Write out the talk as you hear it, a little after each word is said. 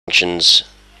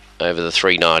over the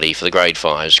 390 for the grade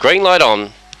 5s. Green light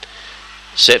on,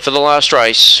 set for the last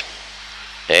race,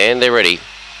 and they're ready.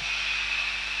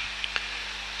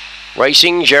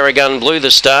 Racing, Jerrigun blew the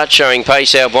start, showing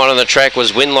pace out one on the track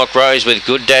was Winlock Rose with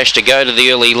good dash to go to the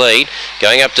early lead.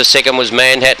 Going up to second was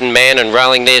Manhattan Man, and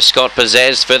railing there Scott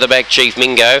Pizzazz. Further back Chief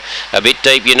Mingo, a bit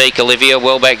deep Unique Olivia,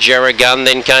 well back Jerrigun,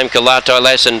 then came Kalato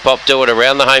Lass and Pop Do It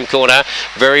around the home corner.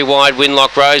 Very wide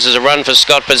Winlock Rose as a run for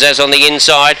Scott Pizzazz on the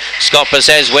inside. Scott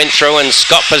Pizzazz went through and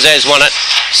Scott Pizzazz won it.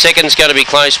 Second's going to be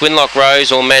close, Winlock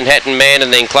Rose or Manhattan Man,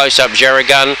 and then close up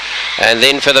Jerrigun. And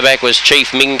then further back was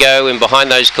Chief Mingo, and behind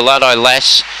those Kalato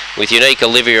Lass with Unique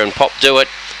Olivia and Pop Do It,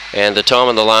 and the time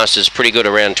on the last is pretty good,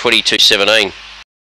 around 22:17.